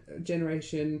PS1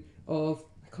 generation of.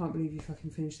 I can't believe you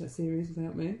fucking finished that series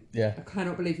without me. Yeah. I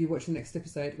cannot believe you watched the next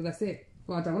episode. Well, that's it.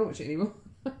 Well, I don't want to watch it anymore.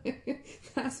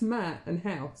 That's Matt and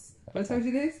House. Have I told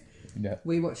you this? Yeah.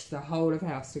 We watched the whole of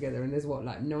House together, and there's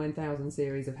like 9,000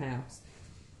 series of House.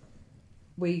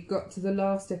 We got to the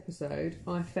last episode.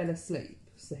 I fell asleep,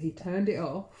 so he turned it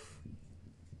off.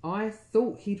 I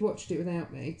thought he'd watched it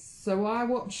without me, so I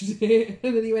watched it,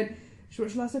 and then he went, "Should we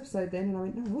watch the last episode then?" And I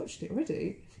went, "No, I watched it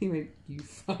already." He went, "You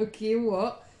fucking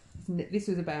what?" This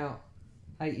was about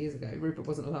 8 years ago. Rupert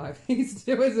wasn't alive. He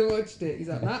still hasn't watched it. He's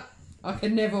like, "Nah, I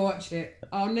can never watch it.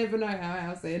 I'll never know how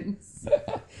House ends."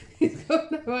 He's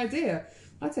got no idea.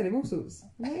 I tell him all sorts.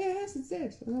 I'm like, "Yeah, House is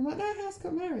dead." And I'm like, "No, House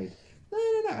got married."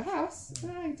 No, House.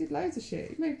 No, he did loads of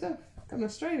shit. He moved off. Gone to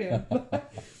Australia.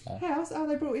 House. Oh,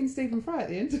 they brought in Stephen Fry at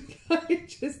the end.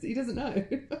 He doesn't know.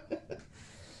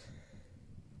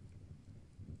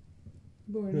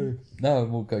 Boring. No,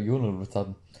 we'll go yawn all of a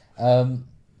sudden.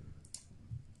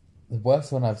 The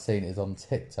worst one I've seen is on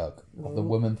TikTok of the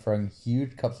woman throwing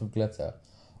huge cups of glitter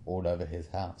all over his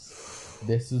house.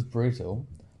 This was brutal.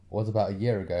 It was about a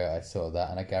year ago I saw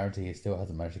that, and I guarantee he still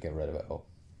hasn't managed to get rid of it all.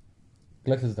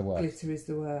 Glitter's the worst. Glitter is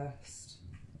the worst.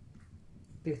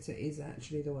 Glitter is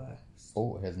actually the worst.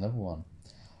 Oh, here's another one.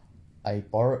 I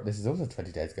borrowed. This is also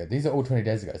 20 days ago. These are all 20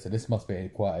 days ago, so this must be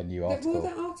quite a new article. Well,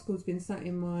 that article's been sat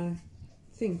in my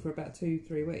thing for about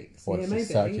 2-3 weeks. Or Yeah, it's maybe.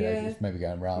 just circulating, Yeah. it's maybe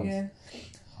going rounds. Yeah.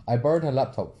 I borrowed her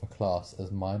laptop for class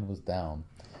as mine was down.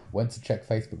 Went to check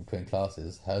Facebook between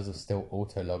classes. Hers was still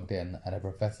auto-logged in, and her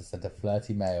professor sent a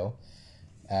flirty mail,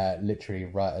 literally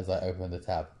right as I opened the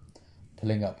tab,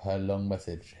 pulling up her long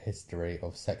message history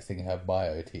of sexting her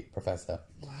professor.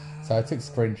 Wow. So I took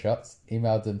screenshots,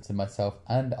 emailed them to myself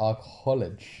and our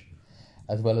college,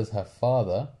 as well as her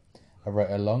father. I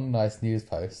wrote a long, nice news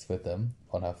post with them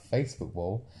on her Facebook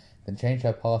wall, then changed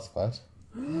her password.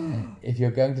 If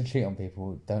you're going to cheat on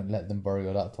people, don't let them borrow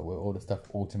your laptop with all the stuff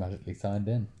automatically signed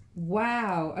in.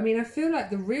 Wow. I mean, I feel like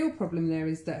the real problem there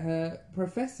is that her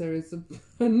professor is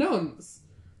a nonce.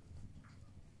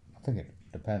 I think it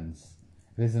depends.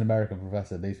 If it's an American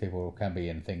professor, these people can be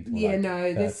in things. Yeah, like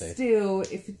no, there's 30. still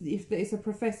if it's a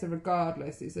professor,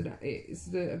 regardless, it's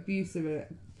the abuse of a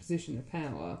position of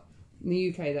power. In the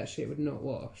UK, that shit would not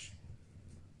wash.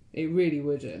 It really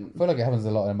wouldn't. I feel like it happens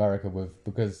a lot in America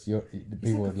because people It's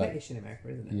like a with like fetish in America,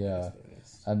 isn't it? Yeah. Let's be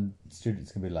honest. and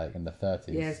students can be like in their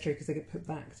 30s. Yeah, it's true because they get put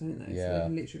back, don't they? So Yeah. they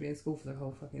can literally be in school for their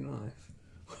whole fucking life.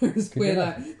 Whereas Could you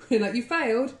we're like, you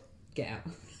failed, get out.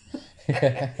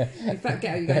 In fact,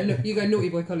 get out. You go naughty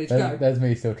boy college. Go. There's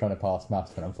me still trying to pass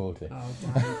maths when I'm 40. Oh,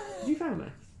 damn. Did you fail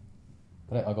maths?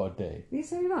 I got a D. Yeah,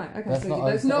 so you're right. Okay, That's so not,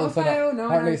 that's not a also fail. No,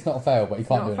 apparently no. it's not a fail, but you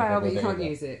can't do Not a fail, but anything you with can't it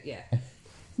use it. Yeah.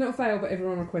 It's not a fail, but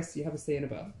everyone requests you have a C and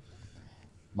above.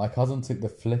 My cousin took the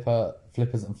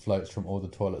flippers and floats from all the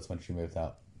toilets when she moved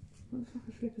out. What the fuck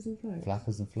are flippers and floats?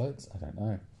 Flappers and floats? I don't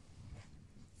know.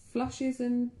 Flushes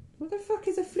and... What the fuck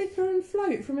is a flipper and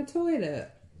float from a toilet?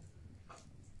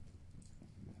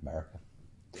 America.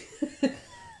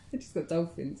 I just got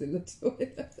dolphins in the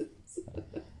toilets.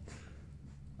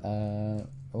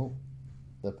 Oh,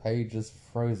 the page is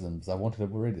frozen because I wanted to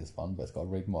read this one, but it's got to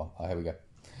read more. Oh, here we go.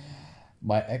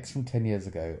 My ex from 10 years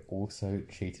ago also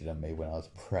cheated on me when I was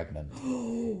pregnant.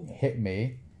 Hit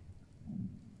me.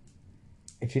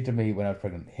 It cheated me when I was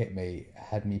pregnant. Hit me.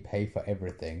 Had me pay for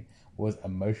everything. Was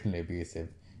emotionally abusive.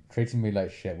 Treated me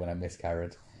like shit when I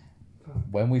miscarried.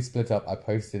 When we split up, I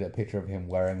posted a picture of him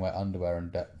wearing my underwear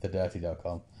on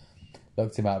thedirty.com.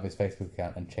 Locked him out of his Facebook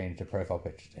account and changed the profile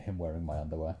picture to him wearing my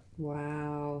underwear.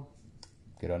 Wow.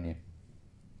 Good on you.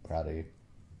 Proud of you.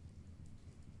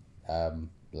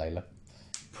 Layla.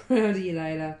 Proud of you,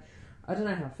 Layla. I don't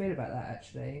know how I feel about that,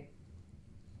 actually.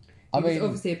 It was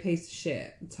obviously a piece of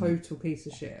shit. Total piece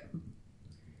of shit.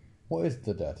 What is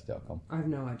thedirty.com? I have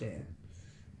no idea.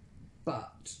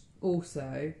 But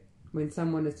also, when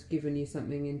someone has given you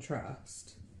something in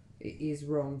trust, it is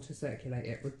wrong to circulate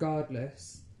it,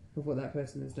 regardless of what that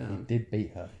person has He done. did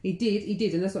beat her. He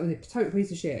did, and that's what I'm saying. Total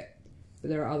piece of shit. But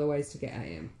there are other ways to get at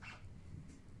him.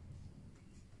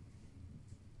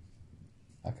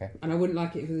 Okay. And I wouldn't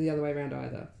like it if it was the other way around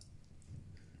either.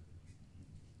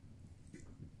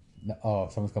 No, oh,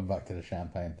 someone's gone back to the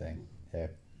champagne thing. Yeah.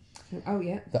 Oh,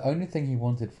 yeah. The only thing he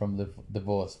wanted from the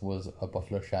divorce was a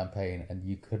bottle of champagne, and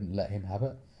you couldn't let him have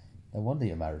it. No wonder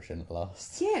your marriage didn't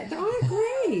last. Yeah, I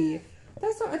agree.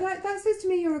 That's not, that says to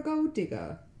me you're a gold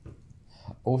digger.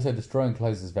 Also, destroying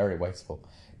clothes is very wasteful.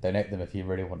 Donate them if you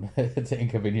really want to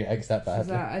inconvenience your ex that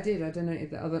badly. I did. I donated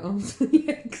the other arms and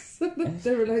legs.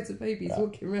 There were loads of babies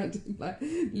walking around in like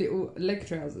little leg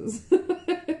trousers.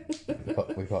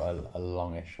 We've got a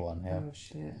longish one here. Oh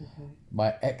shit! Okay.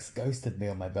 My ex ghosted me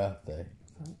on my birthday,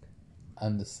 Fuck.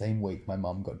 and the same week my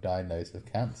mum got diagnosed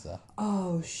with cancer.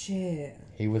 Oh shit!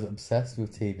 He was obsessed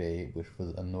with TV, which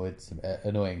was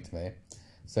annoying to me.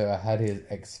 So I had his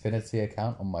Xfinity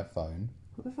account on my phone.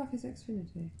 What the fuck is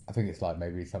Xfinity? I think it's like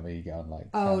maybe something you get on like.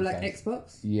 Oh, Samsung. like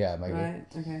Xbox? Yeah, maybe. Right.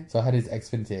 Okay. So I had his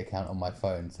Xfinity account on my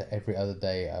phone, so every other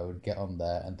day I would get on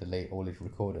there and delete all his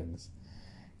recordings.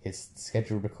 His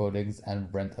scheduled recordings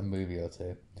and rent a movie or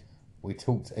two. We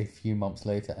talked a few months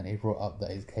later and he brought up that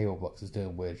his cable box was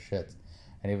doing weird shit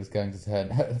and he was going to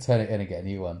turn it in and get a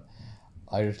new one.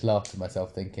 I just laughed at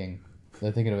myself thinking,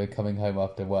 they're thinking of him coming home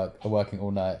after working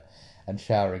all night and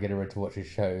showering, getting ready to watch his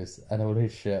shows and all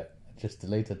his shit just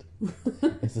deleted.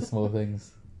 It's the small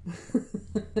things.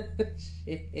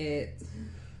 Shit. It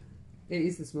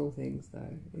is the small things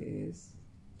though. It is.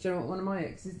 Do you know what one of my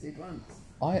exes did once?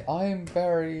 I'm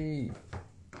very...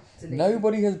 Delete.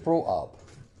 Nobody has brought up,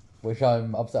 which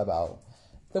I'm upset about,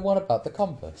 the one about the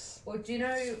compass. Well, do you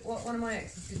know what one of my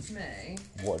exes did to me?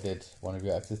 What did one of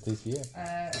your exes do to you?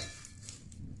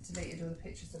 Deleted all the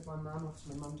pictures of my mum after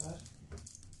my mum died.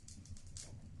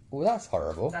 Well, that's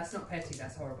horrible. That's not petty,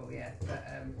 that's horrible, yeah.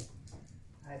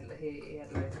 But he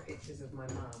had loads of pictures of my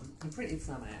mum. He printed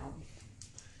some out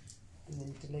and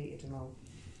then deleted them all,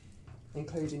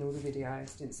 including all the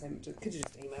videos. Didn't send. Could have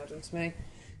just emailed them to me.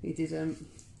 He didn't.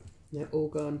 They're all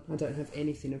gone. I don't have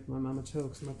anything of my mum at all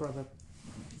because my brother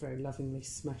very lovingly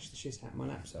smashed the shit out of my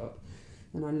laptop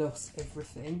and I lost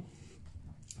everything.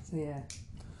 So yeah,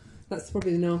 that's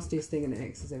probably the nastiest thing an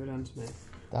ex has ever done to me.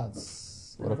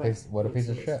 That's what a piece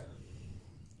of shit.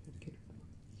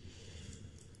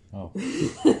 Oh.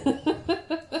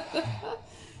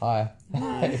 Hi.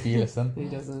 If you listen. He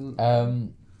doesn't.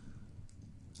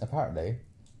 Apparently,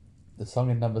 the song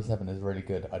in Number 7 is really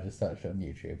good. I just searched it on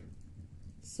YouTube.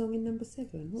 Song in Number 7.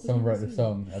 What was Someone number wrote the 7?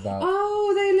 song about.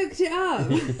 Oh, they looked it up.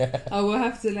 Yeah. Oh, we'll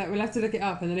have to look it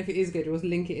up, and then if it is good, we'll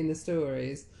link it in the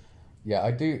stories. Yeah,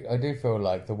 I do feel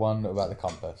like the one about the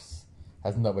compass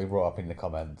has not been brought up in the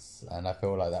comments, and I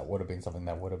feel like that would have been something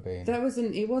that would have been. That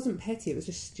wasn't. It wasn't petty. It was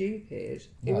just stupid.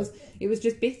 It No. was. It was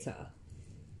just bitter.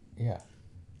 Yeah.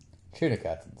 Tuna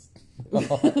curtains.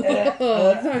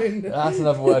 Oh, don't. That's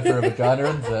another word for a vagina,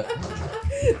 isn't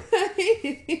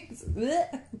It's-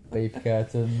 bleh. it? Beef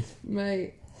curtains.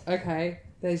 Mate. Okay.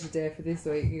 There's your dare for this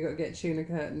week. You got to get tuna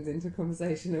curtains into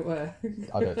conversation at work.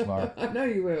 I'll do it tomorrow. I know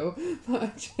you will,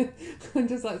 but I'm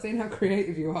just like seeing how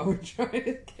creative you are with trying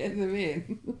to get them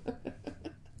in.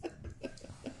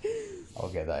 I'll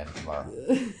get that in tomorrow.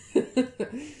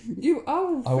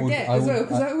 I'll forget I as well would-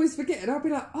 because I always forget, and I'll be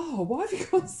like, "Oh, why have you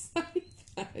got to say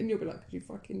that?" And you'll be like, "Because you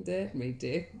fucking dared me,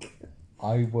 dick."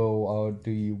 I'll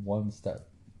do you one step.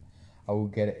 I will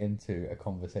get it into a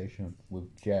conversation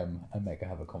with Jem and make her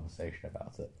have a conversation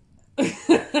about it.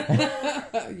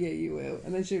 Yeah, you will,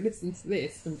 and then she'll listen to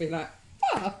this and be like,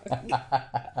 "Fuck."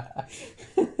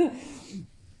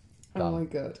 Oh my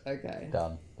god. Okay.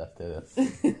 Done. Let's do this.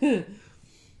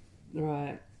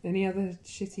 Right. Any other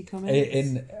shitty comments?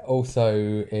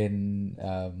 In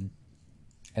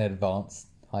advance.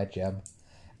 Hi Jem.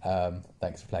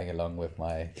 Thanks for playing along with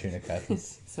my tuna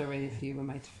curtains. Sorry if you were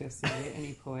made to feel silly at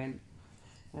any point.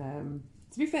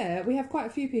 To be fair, we have quite a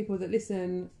few people that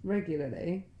listen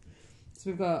regularly. So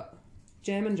we've got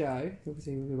Jem and Joe, who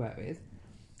obviously we work with.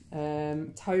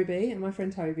 Toby, and my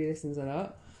friend Toby listens a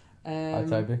lot. Hi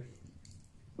Toby.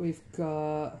 We've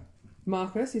got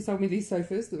Marcus, who sold me these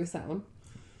sofas that we're sat on.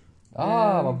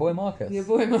 My boy Marcus. Your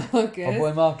boy Marcus. My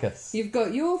boy Marcus. You've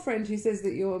got your friend who says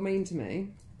that you're mean to me.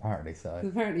 Apparently so.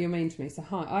 Apparently you're mean to me, so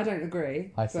hi. I don't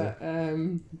agree, Hi, but sir.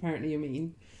 apparently you're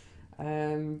mean.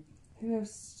 Who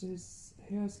else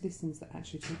listens that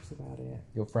actually talks about it?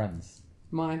 Your friends.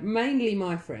 Mainly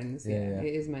my friends. Yeah, Yeah, yeah.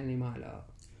 it is mainly my lot.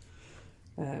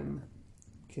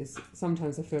 Because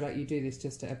sometimes I feel like you do this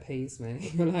just to appease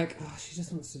me. You're like, oh, she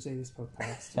just wants to do this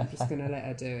podcast. I'm just going to let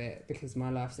her do it because my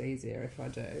life's easier if I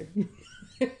do.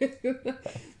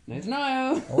 No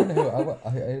denial.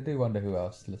 I do wonder who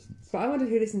else listens. But I wonder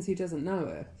who listens who doesn't know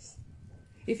us.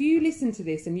 If you listen to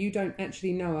this and you don't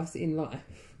actually know us in life,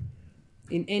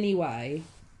 in any way,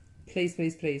 please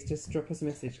just drop us a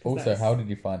message. 'Cause Also, how did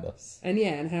you find us? And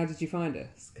how did you find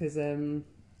us? Because that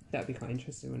would be quite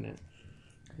interesting, wouldn't it?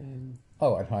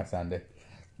 Oh, and hi Sandy.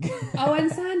 Oh,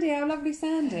 and Sandy, our lovely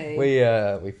Sandy.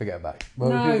 We forget about you. Well,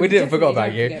 No, we didn't forget about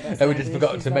don't you. forget about And we just Sandy.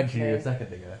 forgot She's to mention you a lovely.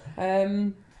 second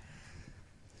ago.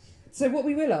 So what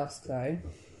we will ask though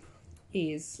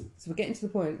is, so we're getting to the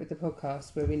point with the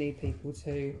podcast where we need people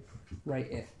to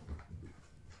rate it.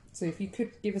 So if you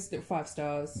could give us little 5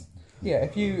 stars. Yeah,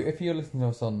 if you're listening to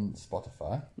us on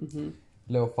Spotify,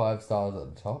 little 5 stars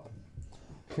at the top.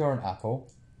 If you're on Apple,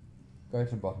 go to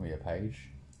the bottom of your page.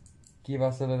 Give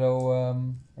us a little a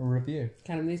review.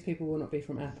 Callum, these people will not be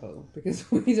from Apple because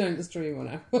we don't stream on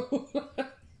Apple.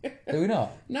 Do we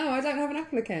not? No, I don't have an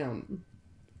Apple account.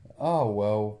 Oh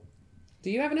well, Do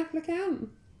you have an Apple account?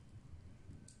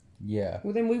 yeah.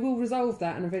 Well, then we will resolve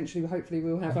that, and eventually, hopefully,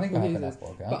 we'll have I think Apple I have an users.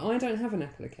 Apple account. But I don't have an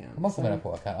Apple account. I must have so- an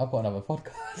Apple account. I've got another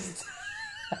podcast.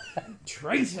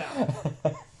 Traitor!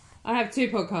 I have 2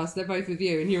 podcasts. They're both with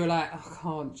you, and you were like, "Oh, I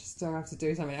can't. Just don't have to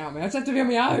do something out of me. I just have to be on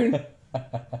my own."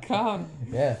 Can't.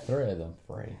 Yeah, 3 of them.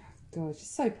 3. God,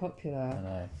 just so popular. I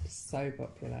know. So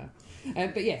popular.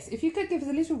 But yes, if you could give us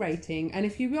a little rating, and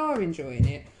if you are enjoying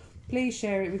it, please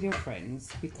share it with your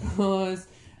friends because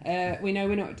we know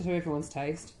we're not to everyone's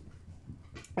taste.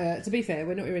 To be fair,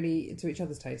 we're not really to each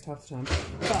other's taste half the time.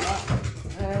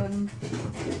 But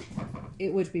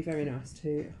it would be very nice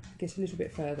to get a little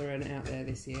bit further and out there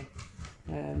this year.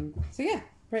 So yeah,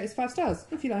 rate us 5 stars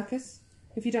if you like us.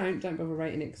 If you don't bother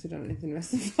rating it because we don't want anything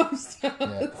less than 5 stars.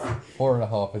 Yeah.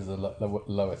 4.5 is the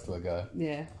lowest we'll go.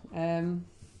 Yeah.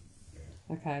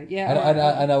 Okay. Yeah. And,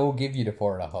 alright. and I will give you the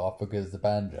 4.5 because the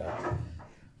banjo.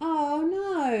 Oh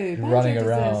no! Banjo Running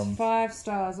deserves around. 5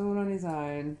 stars all on his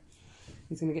own.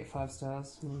 He's going to get 5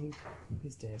 stars. Oh,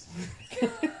 he's dead.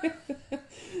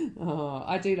 Oh,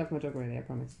 I do love my dog really, I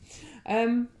promise.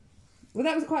 Well,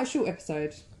 that was quite a short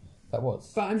episode. That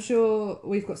was. But I'm sure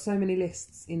we've got so many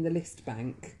lists in the list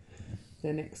bank.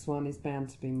 The next one is bound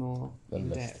to be more The in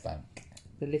list depth. bank.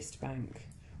 The list bank.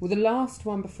 Well, the last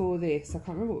one before this, I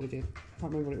can't remember what we did. I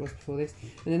can't remember what it was before this.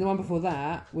 And then the one before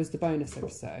that was the bonus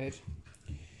episode.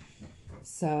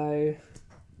 So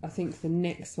I think the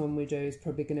next one we do is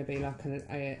probably going to be like an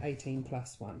 18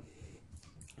 plus one.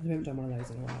 We haven't done one of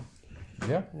those in a while.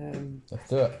 Yeah. Let's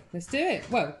do it. Let's do it.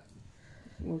 Well,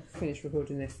 we'll finish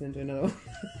recording this and then do another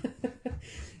one.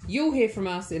 You'll hear from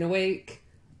us in a week.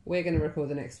 We're going to record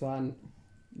the next one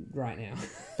right now.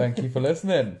 Thank you for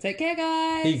listening. Take care,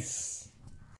 guys. Peace.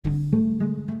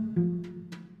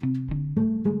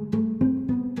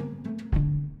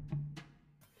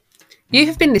 You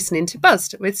have been listening to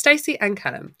Buzzed with Stacey and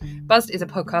Callum. Buzzed is a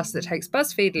podcast that takes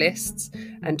BuzzFeed lists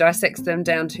and dissects them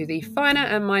down to the finer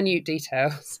and minute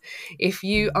details. If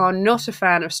you are not a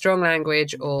fan of strong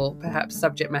language or perhaps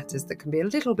subject matters that can be a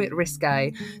little bit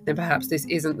risque, then perhaps this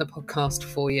isn't the podcast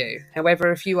for you.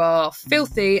 However, if you are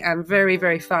filthy and very,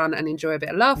 very fun and enjoy a bit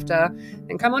of laughter,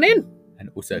 then come on in. And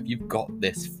also, if you've got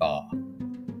this far,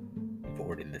 you've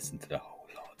already listened to the whole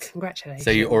lot. Congratulations.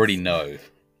 So you already know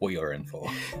what you're in for.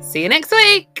 See you next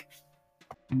week.